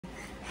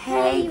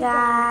Hey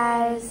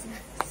guys,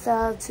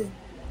 so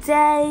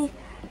today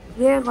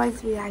we're going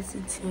to be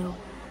reacting to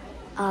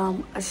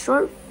a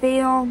short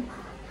film,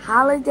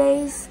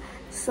 Holidaze.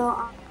 So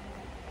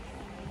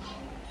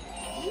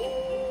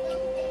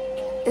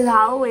it's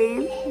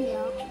Halloween.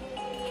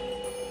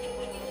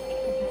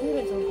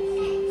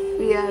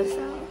 Yeah,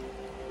 so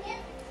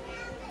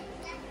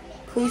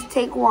please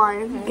take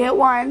one. Get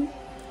one.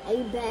 And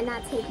you better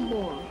not take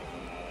more.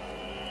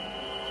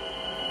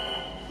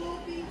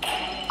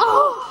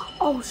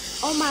 Oh shoot!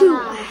 Oh my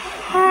God.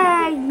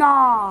 Hey,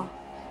 no!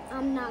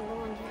 I'm not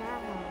going to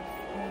that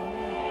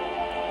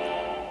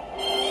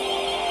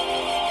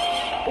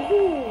house.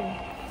 Ooh.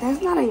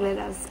 That's not even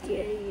that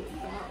scary.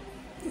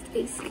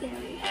 It's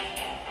scary.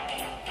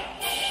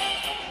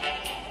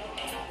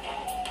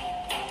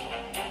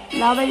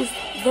 Now they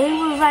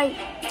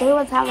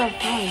was having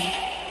fun.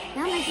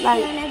 Now they're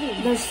scaring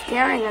everyone. They're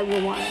scaring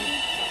everyone.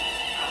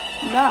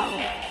 No,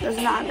 that's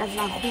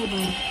not cool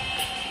though.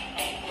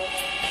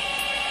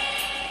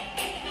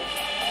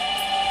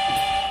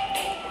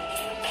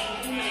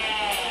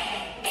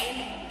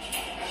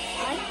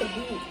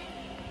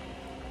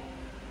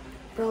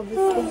 Bro, this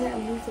isn't a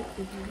music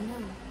video, no.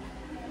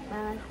 I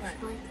like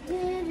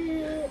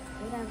that.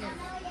 Whatever.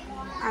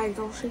 Alright,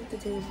 don't shake the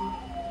table.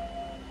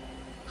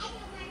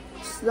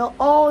 Smell.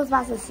 Oh, it's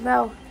about to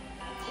smell.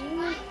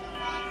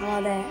 How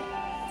about that?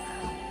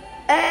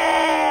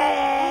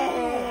 Hey,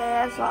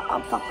 that's what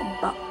I'm talking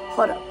about.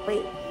 Hold up,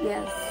 wait.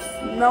 Yes,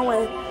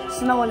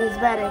 snowing is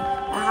better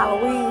than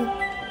Halloween,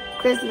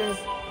 Christmas.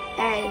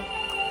 Hey,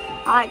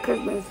 I like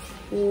Christmas.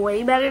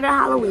 Way better than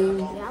Halloween.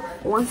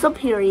 Yep. Once a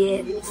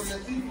period.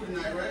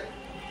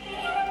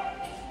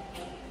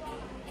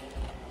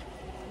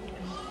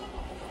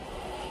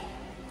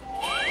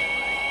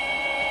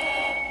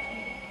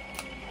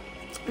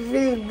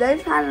 See, they're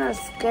trying to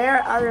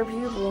scare other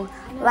people.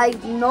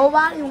 Like,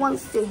 nobody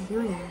wants to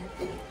hear that.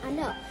 I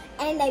know.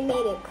 And they made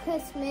it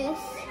Christmas.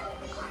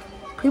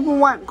 People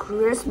want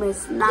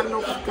Christmas, not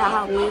no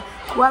Halloween.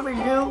 Whoever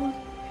do.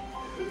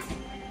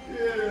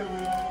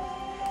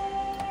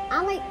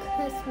 I like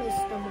Christmas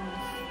the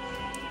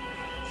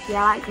most.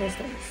 Yeah, I like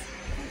Christmas.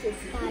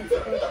 It's God's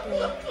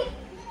birthday.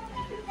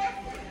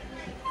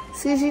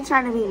 See, she's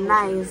trying to be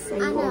nice, and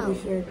you I over know.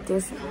 here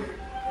dissing her.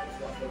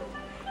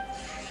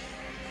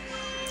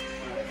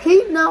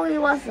 He know he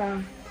was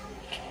some.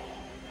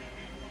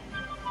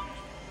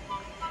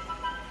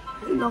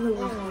 He know he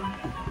was some.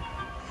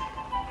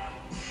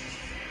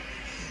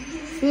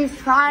 She's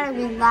trying to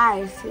be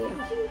nice here.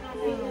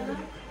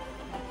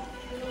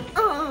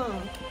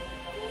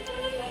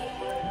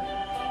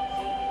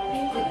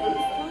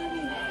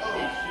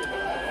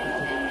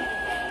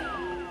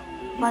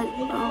 Like,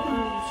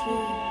 OMG.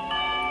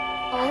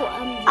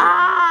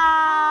 ah!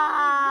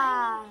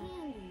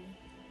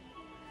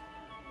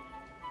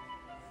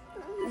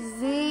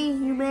 Z,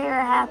 you made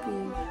her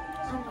happy.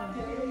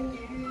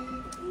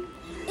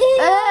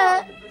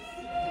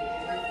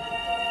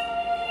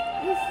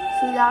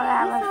 See, y'all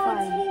having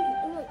fun.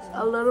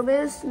 A little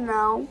bit of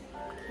snow,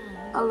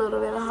 a little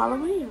bit of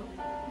Halloween.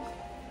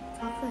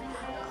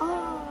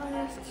 Oh,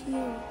 that's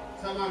cute.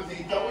 Sometimes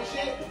they double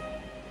shit.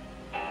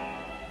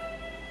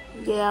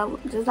 Yeah,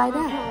 just like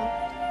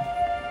that.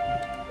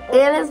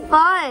 It is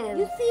fun.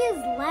 You see his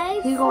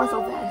legs? He's going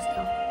so fast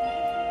though.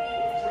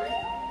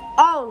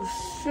 Oh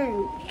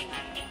shoot.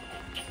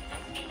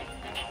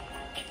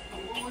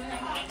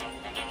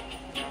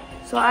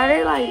 So are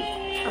they like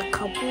a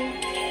couple?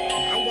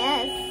 I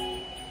guess.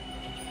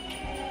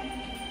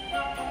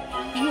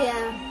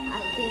 Yeah, I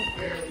think.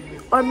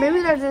 Or maybe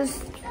they're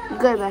just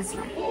good best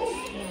friends.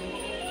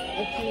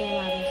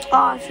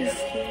 Oh, she's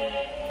cute.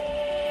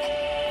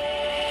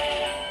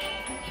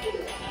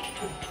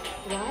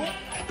 What?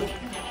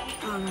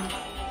 I don't know.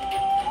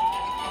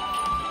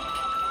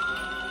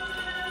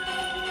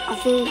 I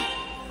think.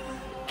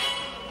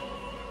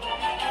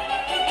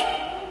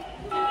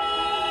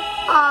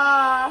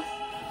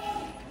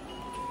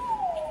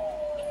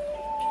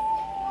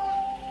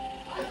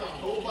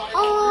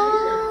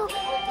 Oh,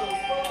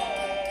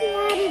 he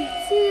had a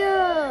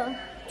tear.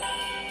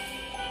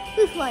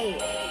 This way.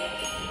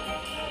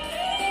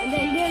 And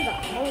then there's a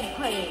whole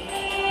party.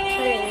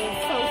 But it is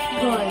so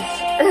Push.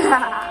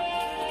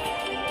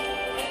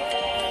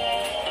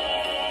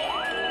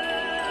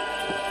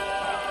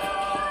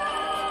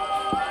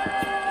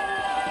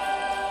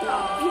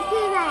 You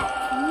see that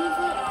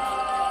music?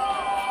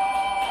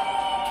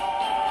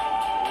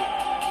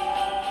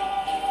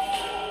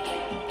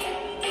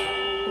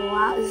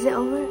 Wow, is it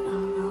over? Oh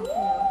no.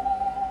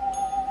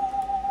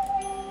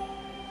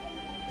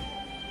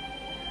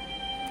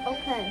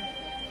 Okay.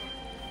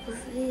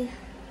 Let's see.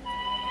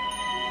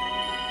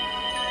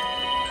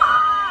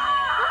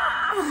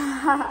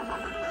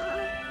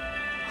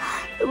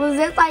 Was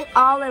it like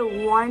all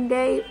in one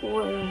day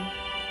or?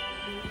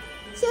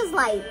 She was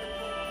like,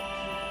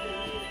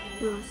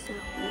 No, so.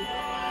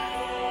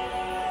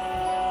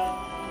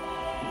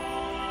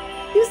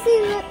 you see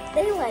what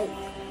they like?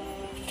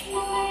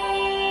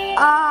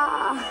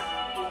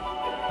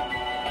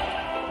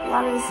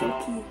 That is so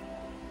cute.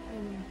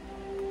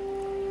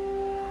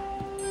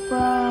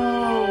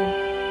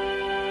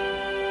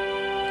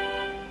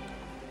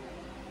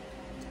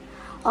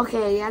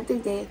 Okay, yeah, I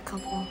think they a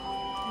couple.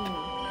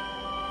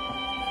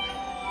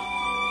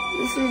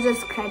 This is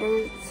just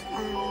credits.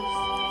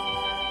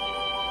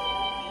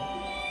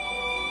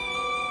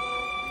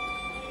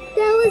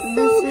 That was so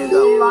This cute. is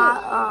a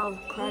lot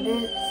of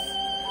credits,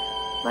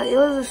 but it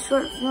was a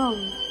short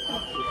film.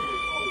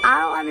 I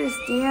don't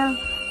understand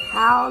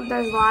how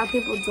there's a lot of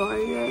people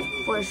joining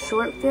it for a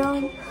short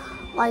film.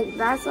 Like,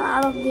 that's what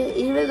I don't get,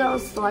 even though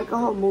it's like a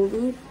whole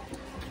movie.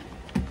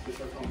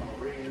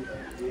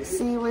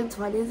 See you in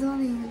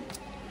 2020.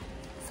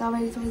 It's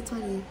already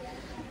 2020.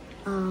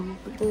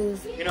 But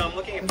there's, You know, I'm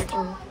looking at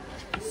pictures.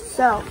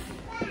 so,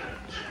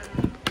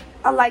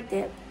 I liked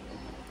it.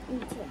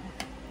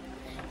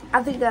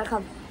 I think that'll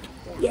come.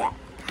 Yeah.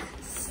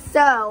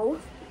 So,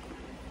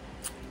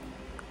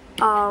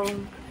 what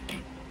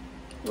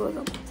was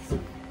I about to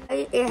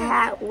say? It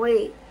had,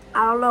 wait,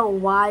 I don't know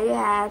why it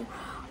had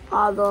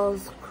all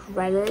those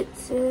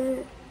credits in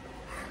it.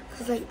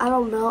 Cause like, I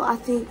don't know, I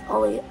think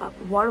only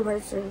one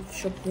person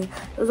should be.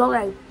 It was only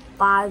like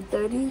 5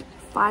 minutes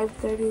and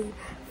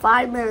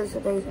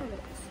 30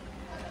 seconds.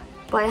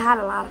 But it had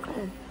a lot of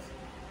credits.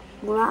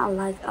 Well, not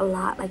like a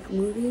lot, like a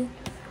movie,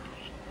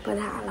 but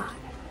it had a lot.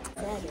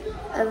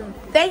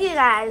 Thank you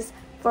guys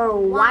for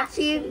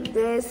watching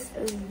this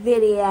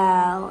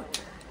video.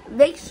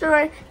 Make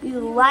sure you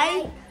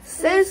like,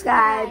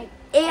 subscribe,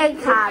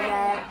 and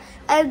comment.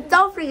 And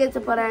don't forget to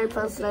put on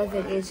post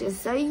notifications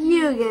so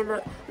you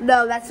get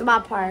no, that's my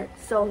part.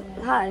 So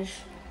hush.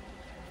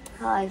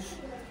 Hush.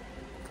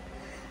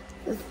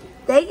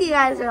 Thank you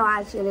guys for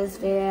watching this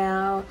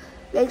video.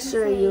 Make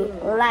sure you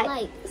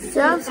like,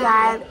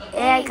 subscribe,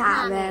 and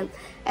comment.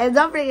 And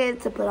don't forget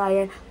to put on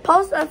your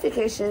post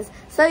notifications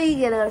so you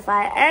get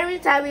notified every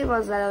time we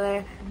post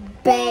another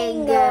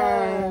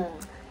banger.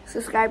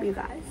 Subscribe, you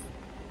guys.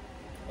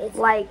 It's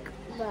like,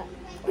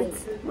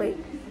 it's, wait,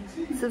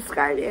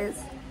 subscribe is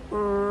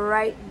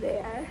right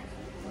there.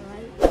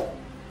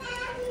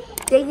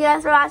 Thank you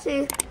guys for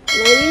watching.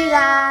 Love you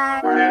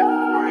guys.